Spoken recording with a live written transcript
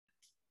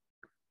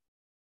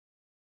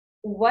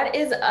What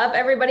is up,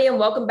 everybody, and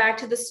welcome back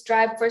to the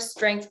Strive for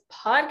Strength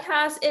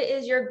podcast. It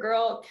is your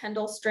girl,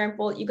 Kendall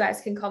Strample. You guys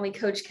can call me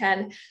Coach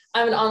Ken.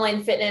 I'm an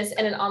online fitness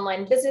and an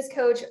online business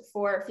coach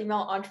for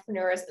female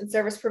entrepreneurs and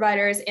service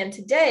providers. And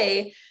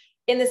today,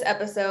 in this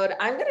episode,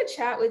 I'm going to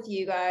chat with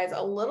you guys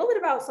a little bit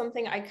about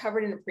something I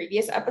covered in a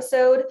previous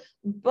episode,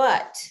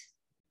 but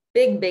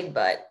big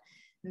but.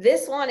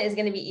 This one is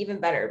going to be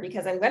even better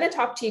because I'm going to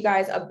talk to you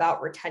guys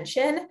about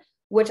retention,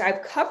 which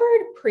I've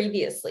covered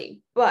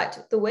previously.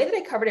 But the way that I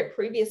covered it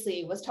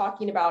previously was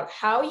talking about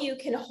how you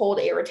can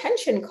hold a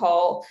retention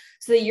call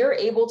so that you're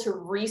able to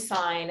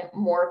re-sign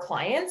more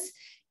clients.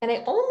 And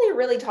I only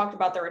really talked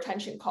about the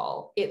retention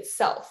call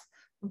itself.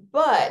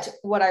 But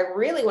what I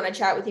really want to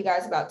chat with you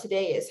guys about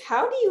today is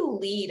how do you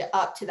lead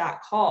up to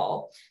that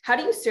call? How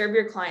do you serve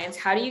your clients?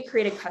 How do you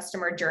create a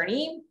customer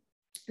journey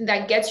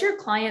that gets your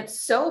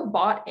clients so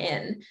bought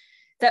in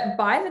that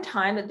by the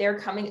time that they're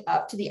coming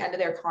up to the end of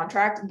their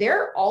contract,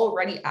 they're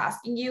already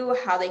asking you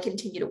how they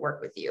continue to work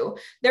with you.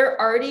 They're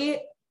already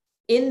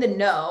in the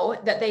know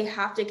that they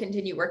have to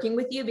continue working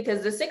with you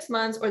because the 6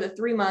 months or the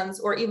 3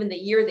 months or even the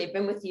year they've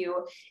been with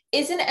you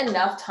isn't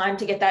enough time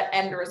to get that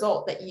end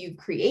result that you've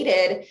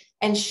created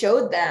and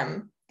showed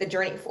them the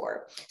journey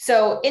for.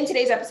 So in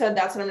today's episode,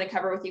 that's what I'm going to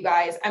cover with you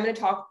guys. I'm going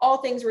to talk all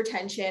things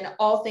retention,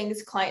 all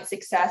things client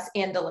success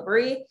and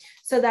delivery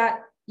so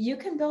that you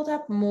can build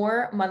up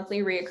more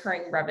monthly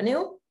recurring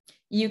revenue.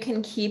 You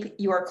can keep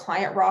your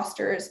client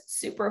rosters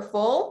super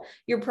full,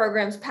 your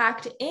program's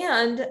packed,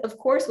 and of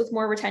course, with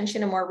more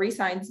retention and more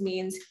re-signs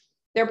means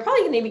they're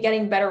probably going to be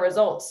getting better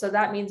results. So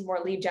that means more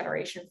lead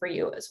generation for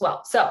you as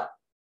well. So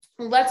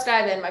let's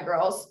dive in, my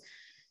girls.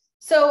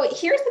 So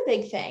here's the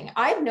big thing.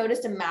 I've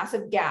noticed a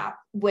massive gap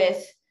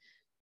with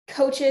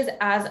coaches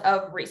as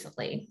of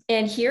recently.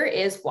 And here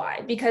is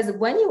why. Because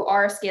when you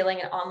are scaling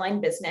an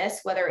online business,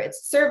 whether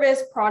it's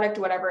service, product,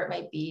 whatever it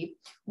might be,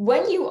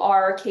 when you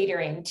are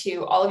catering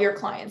to all of your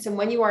clients and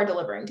when you are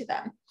delivering to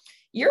them,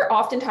 you're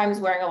oftentimes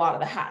wearing a lot of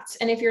the hats.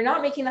 And if you're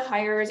not making the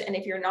hires and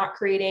if you're not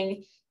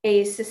creating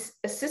a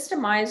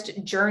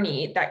systemized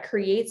journey that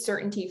creates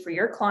certainty for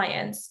your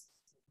clients,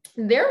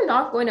 they're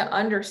not going to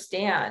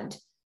understand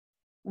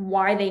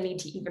why they need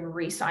to even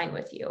re-sign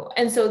with you.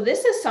 And so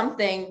this is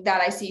something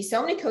that I see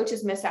so many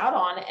coaches miss out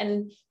on.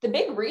 And the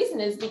big reason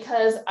is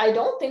because I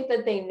don't think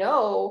that they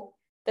know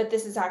that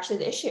this is actually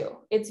the issue.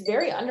 It's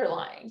very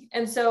underlying.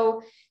 And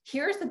so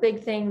here's the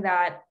big thing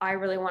that I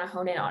really want to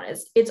hone in on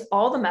is it's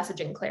all the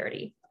messaging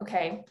clarity.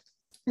 Okay.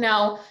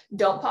 Now,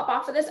 don't pop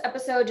off of this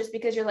episode just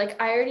because you're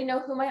like, I already know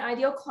who my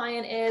ideal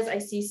client is. I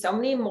see so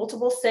many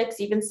multiple 6,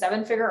 even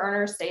 7-figure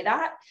earners say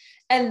that.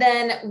 And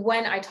then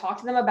when I talk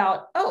to them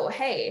about, oh,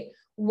 hey,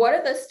 what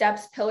are the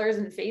steps, pillars,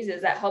 and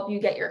phases that help you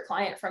get your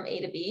client from A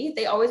to B?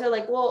 They always are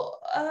like,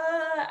 well,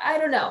 I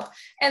don't know.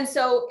 And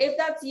so if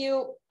that's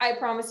you, I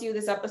promise you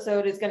this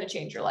episode is going to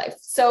change your life.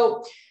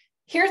 So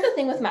here's the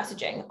thing with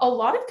messaging. A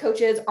lot of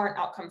coaches aren't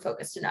outcome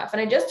focused enough.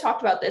 And I just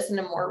talked about this in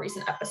a more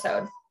recent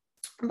episode.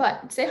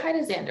 But say hi to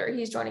Xander.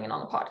 He's joining in on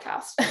the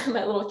podcast,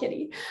 my little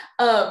kitty.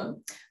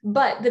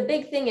 But the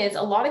big thing is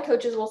a lot of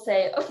coaches will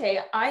say, okay,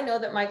 I know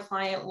that my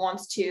client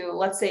wants to,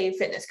 let's say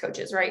fitness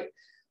coaches, right?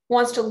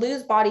 Wants to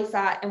lose body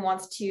fat and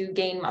wants to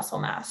gain muscle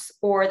mass.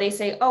 Or they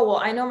say, oh, well,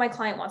 I know my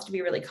client wants to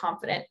be really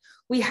confident.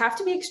 We have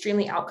to be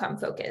extremely outcome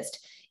focused.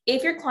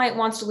 If your client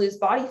wants to lose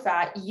body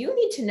fat, you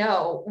need to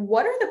know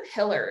what are the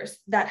pillars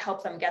that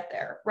help them get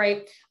there,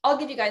 right? I'll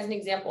give you guys an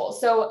example.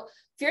 So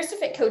Fierce to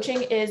Fit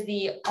Coaching is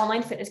the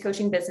online fitness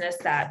coaching business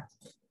that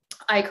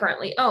I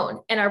currently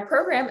own. And our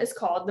program is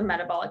called the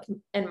Metabolic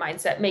and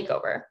Mindset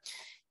Makeover.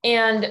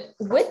 And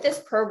with this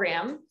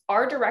program,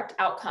 our direct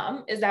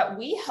outcome is that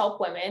we help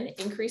women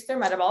increase their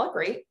metabolic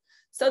rate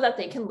so that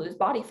they can lose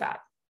body fat.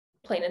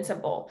 Plain and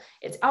simple.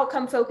 It's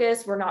outcome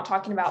focused. We're not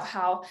talking about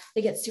how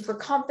they get super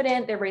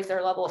confident, they raise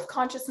their level of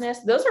consciousness.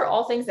 Those are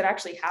all things that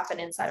actually happen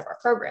inside of our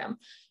program,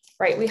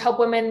 right? We help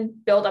women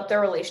build up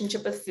their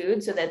relationship with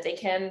food so that they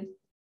can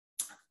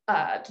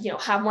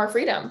have more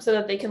freedom, so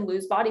that they can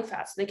lose body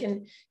fat, so they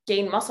can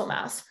gain muscle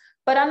mass.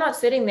 But I'm not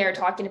sitting there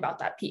talking about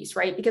that piece,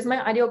 right? Because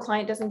my ideal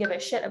client doesn't give a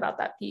shit about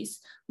that piece.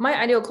 My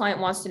ideal client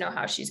wants to know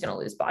how she's going to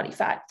lose body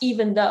fat,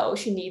 even though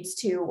she needs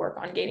to work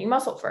on gaining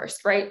muscle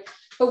first, right?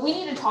 But we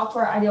need to talk to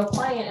our ideal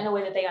client in a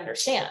way that they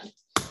understand.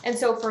 And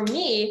so for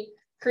me,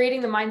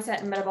 creating the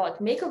Mindset and Metabolic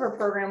Makeover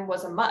program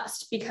was a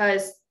must,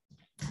 because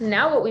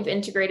now what we've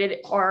integrated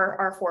are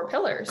our 4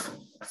 pillars.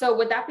 So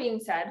with that being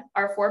said,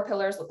 our 4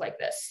 pillars look like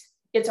this.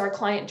 It's our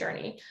client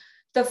journey.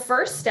 The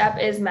first step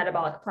is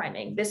metabolic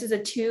priming. This is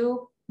a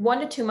 1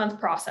 to 2 month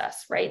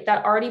process, right?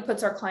 That already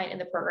puts our client in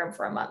the program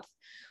for a month.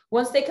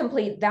 Once they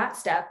complete that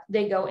step,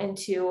 they go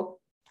into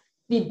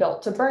the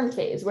built to burn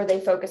phase, where they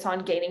focus on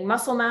gaining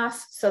muscle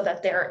mass so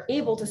that they're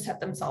able to set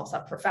themselves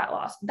up for fat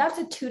loss. That's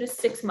a 2 to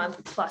 6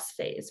 month plus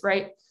phase,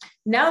 right?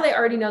 Now they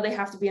already know they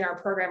have to be in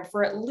our program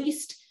for at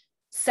least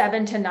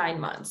 7 to 9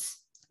 months.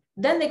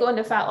 Then they go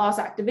into fat loss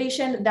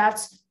activation.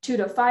 That's 2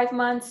 to 5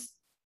 months.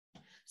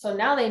 So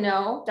now they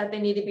know that they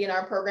need to be in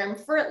our program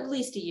for at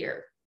least a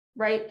year,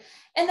 right?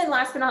 And then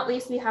last but not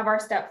least, we have our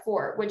step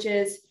 4, which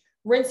is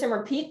rinse and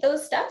repeat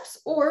those steps,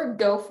 or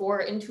go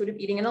for intuitive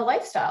eating and a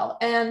lifestyle.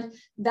 And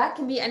that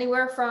can be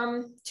anywhere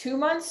from 2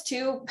 months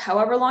to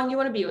however long you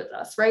want to be with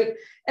us, right?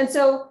 And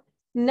so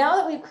now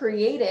that we've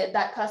created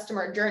that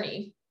customer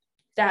journey,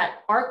 that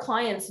our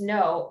clients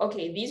know,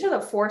 okay, these are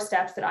the 4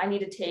 steps that I need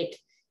to take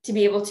to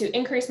be able to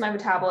increase my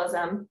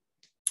metabolism,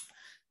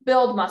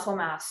 build muscle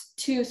mass,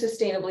 to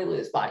sustainably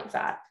lose body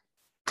fat.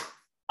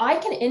 I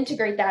can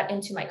integrate that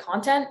into my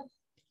content.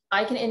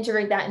 I can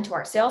integrate that into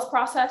our sales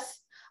process.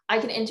 I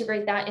can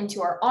integrate that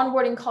into our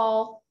onboarding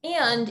call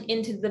and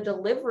into the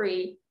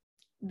delivery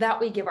that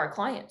we give our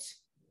clients.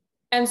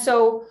 And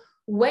so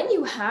when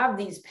you have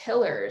these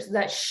pillars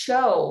that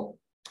show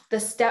the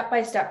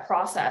step-by-step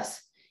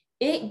process,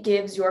 it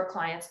gives your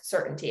clients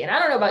certainty. And I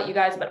don't know about you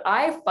guys, but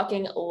I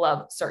fucking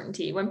love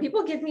certainty. When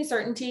people give me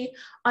certainty,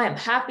 I am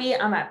happy,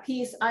 I'm at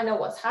peace, I know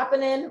what's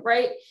happening,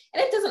 right?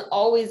 And it doesn't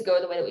always go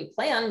the way that we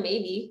plan,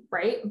 maybe,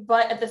 right?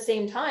 But at the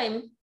same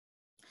time,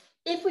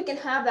 if we can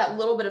have that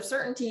little bit of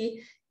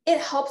certainty, it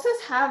helps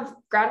us have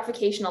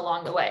gratification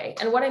along the way.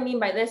 And what I mean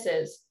by this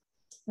is,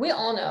 we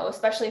all know,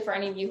 especially for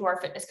any of you who are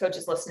fitness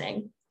coaches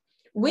listening,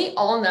 we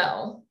all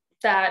know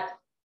that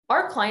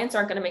our clients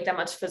aren't going to make that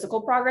much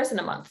physical progress in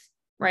a month,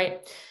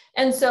 right?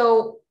 And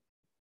so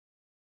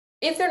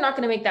if they're not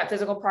going to make that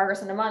physical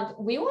progress in a month,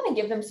 we want to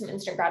give them some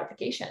instant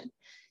gratification.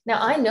 Now,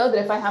 I know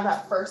that if I have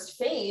that first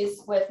phase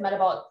with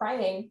metabolic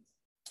priming,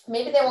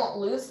 maybe they won't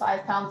lose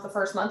 5 pounds the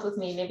first month with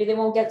me. Maybe they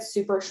won't get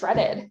super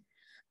shredded.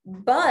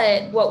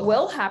 But what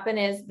will happen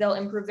is they'll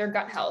improve their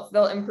gut health.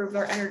 They'll improve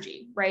their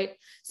energy, right?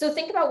 So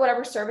think about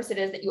whatever service it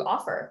is that you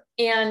offer,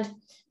 and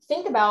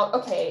think about,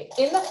 okay,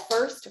 in the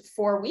first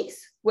 4 weeks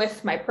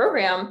with my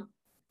program,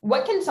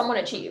 what can someone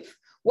achieve?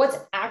 What's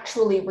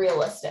actually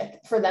realistic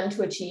for them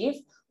to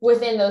achieve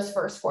within those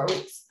first 4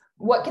 weeks?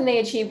 What can they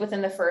achieve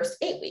within the first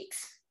 8 weeks?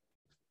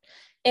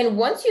 And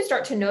once you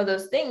start to know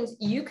those things,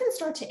 you can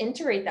start to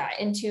integrate that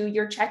into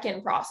your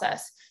check-in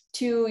process,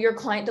 to your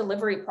client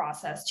delivery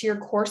process, to your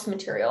course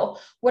material,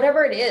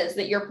 whatever it is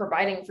that you're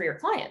providing for your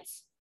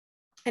clients.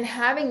 And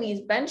having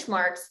these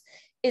benchmarks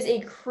is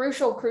a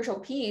crucial, crucial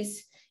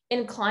piece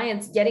in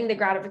clients getting the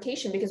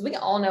gratification, because we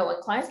all know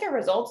when clients get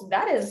results,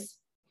 that is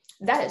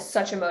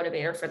such a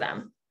motivator for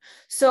them.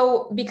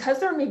 So because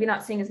they're maybe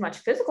not seeing as much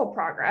physical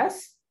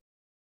progress,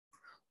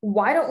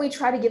 why don't we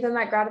try to give them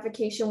that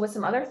gratification with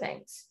some other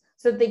things,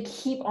 so that they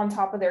keep on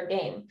top of their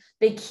game?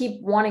 They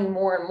keep wanting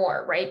more and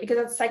more, right? Because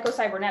that's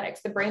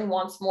psycho-cybernetics. The brain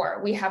wants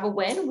more. We have a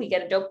win, we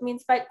get a dopamine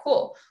spike.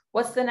 Cool.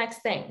 What's the next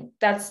thing?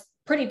 That's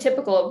pretty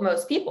typical of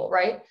most people,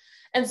 right?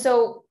 And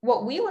so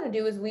what we want to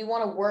do is we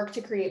want to work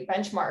to create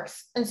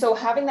benchmarks. And so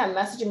having that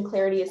message and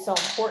clarity is so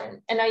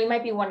important. And now you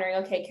might be wondering,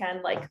 okay,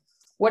 Ken, like,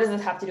 what does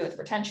this have to do with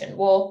retention?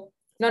 Well,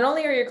 not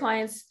only are your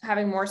clients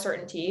having more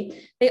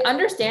certainty, they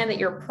understand that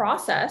your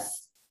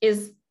process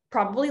is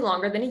probably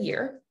longer than a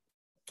year.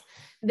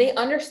 They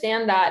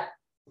understand that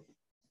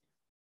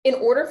in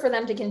order for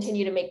them to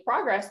continue to make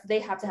progress, they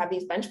have to have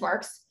these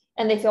benchmarks,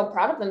 and they feel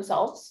proud of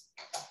themselves.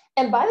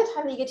 And by the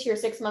time you get to your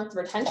 6-month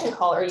retention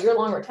call or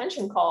year-long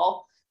retention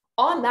call,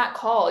 on that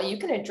call, you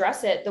can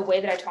address it the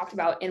way that I talked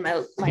about in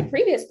my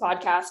previous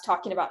podcast,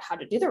 talking about how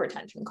to do the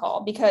retention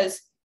call, because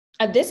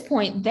at this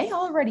point, they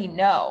already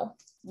know,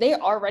 they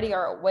already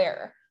are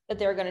aware that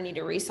they're going to need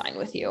to re-sign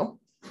with you.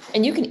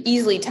 And you can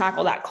easily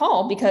tackle that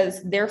call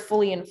because they're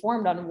fully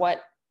informed on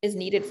what is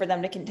needed for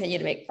them to continue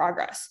to make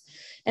progress.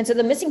 And so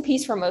the missing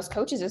piece for most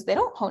coaches is they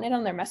don't hone in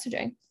on their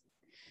messaging,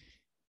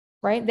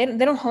 right? They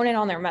don't hone in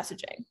on their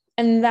messaging.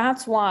 And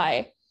that's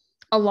why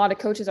a lot of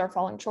coaches are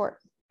falling short.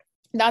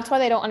 That's why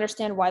they don't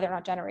understand why they're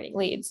not generating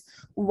leads,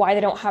 why they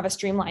don't have a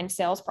streamlined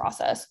sales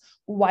process,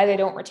 why they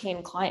don't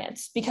retain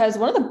clients. Because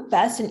one of the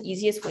best and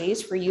easiest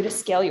ways for you to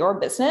scale your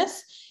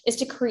business is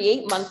to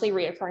create monthly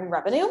recurring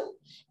revenue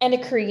and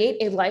to create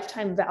a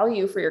lifetime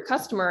value for your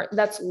customer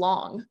that's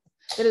long,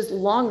 that is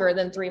longer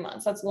than 3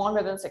 months, that's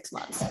longer than 6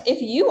 months. If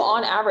you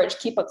on average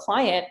keep a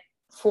client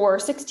for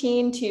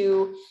 16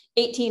 to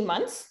 18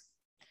 months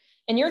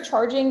and you're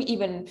charging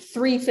even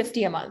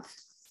 $350 a month,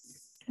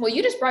 well,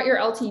 you just brought your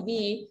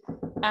LTV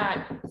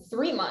at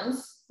 3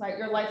 months, right?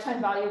 Your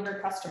lifetime value of your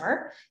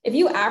customer. If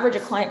you average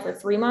a client for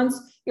 3 months,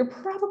 you're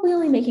probably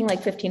only making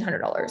like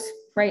 $1,500,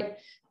 right?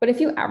 But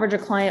if you average a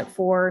client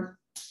for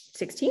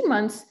 16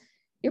 months,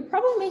 you're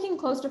probably making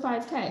close to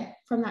 $5K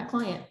from that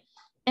client.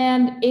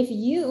 And if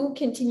you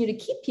continue to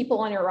keep people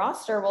on your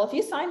roster, well, if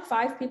you sign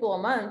 5 people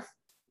a month,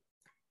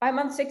 by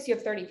month 6, you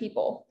have 30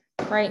 people,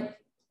 right?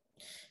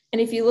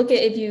 And if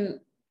you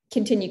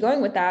continue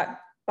going with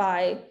that,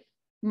 by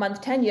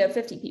month 10, you have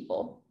 50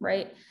 people,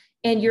 right?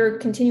 And you're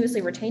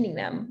continuously retaining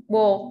them.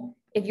 Well,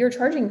 if you're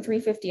charging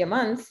 $350 a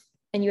month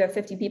and you have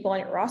 50 people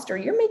on your roster,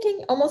 you're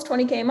making almost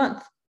 $20K a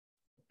month.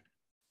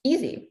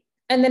 Easy.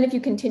 And then if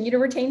you continue to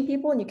retain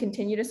people and you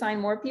continue to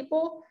sign more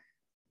people,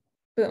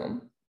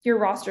 boom, your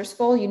roster's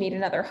full, you need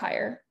another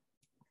hire.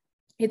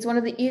 It's one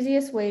of the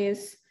easiest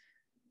ways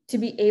to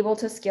be able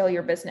to scale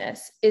your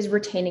business is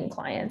retaining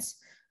clients.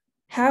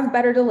 have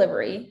better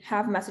delivery,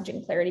 have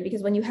messaging clarity,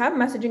 because when you have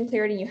messaging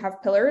clarity and you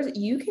have pillars,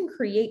 you can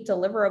create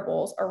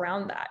deliverables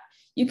around that.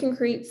 You can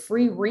create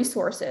free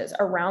resources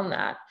around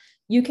that.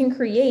 You can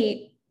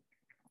create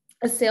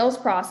a sales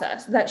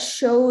process that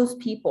shows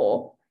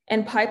people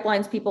and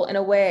pipelines people in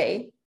a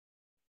way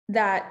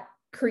that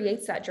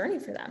creates that journey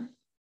for them.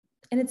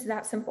 And it's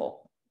that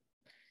simple.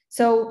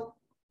 So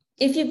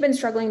if you've been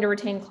struggling to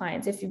retain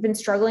clients, if you've been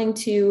struggling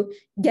to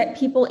get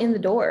people in the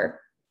door,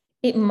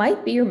 it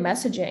might be your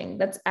messaging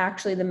that's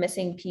actually the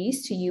missing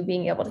piece to you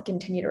being able to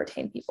continue to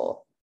retain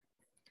people.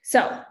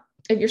 So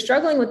if you're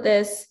struggling with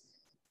this,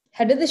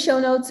 head to the show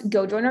notes,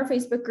 go join our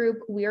Facebook group.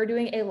 We are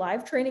doing a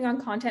live training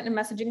on content and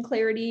messaging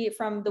clarity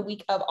from the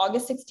week of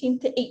August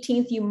 16th to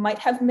 18th. You might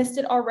have missed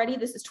it already.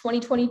 This is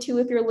 2022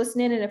 if you're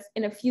listening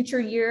in a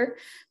future year.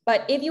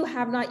 But if you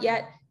have not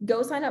yet,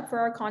 go sign up for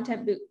our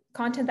Content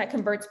That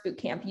Converts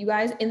Bootcamp. You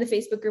guys in the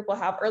Facebook group will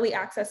have early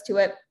access to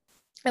it.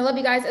 I love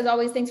you guys. As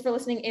always, thanks for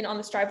listening in on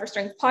the Strive for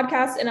Strength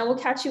podcast, and I will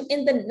catch you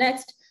in the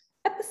next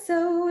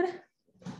episode.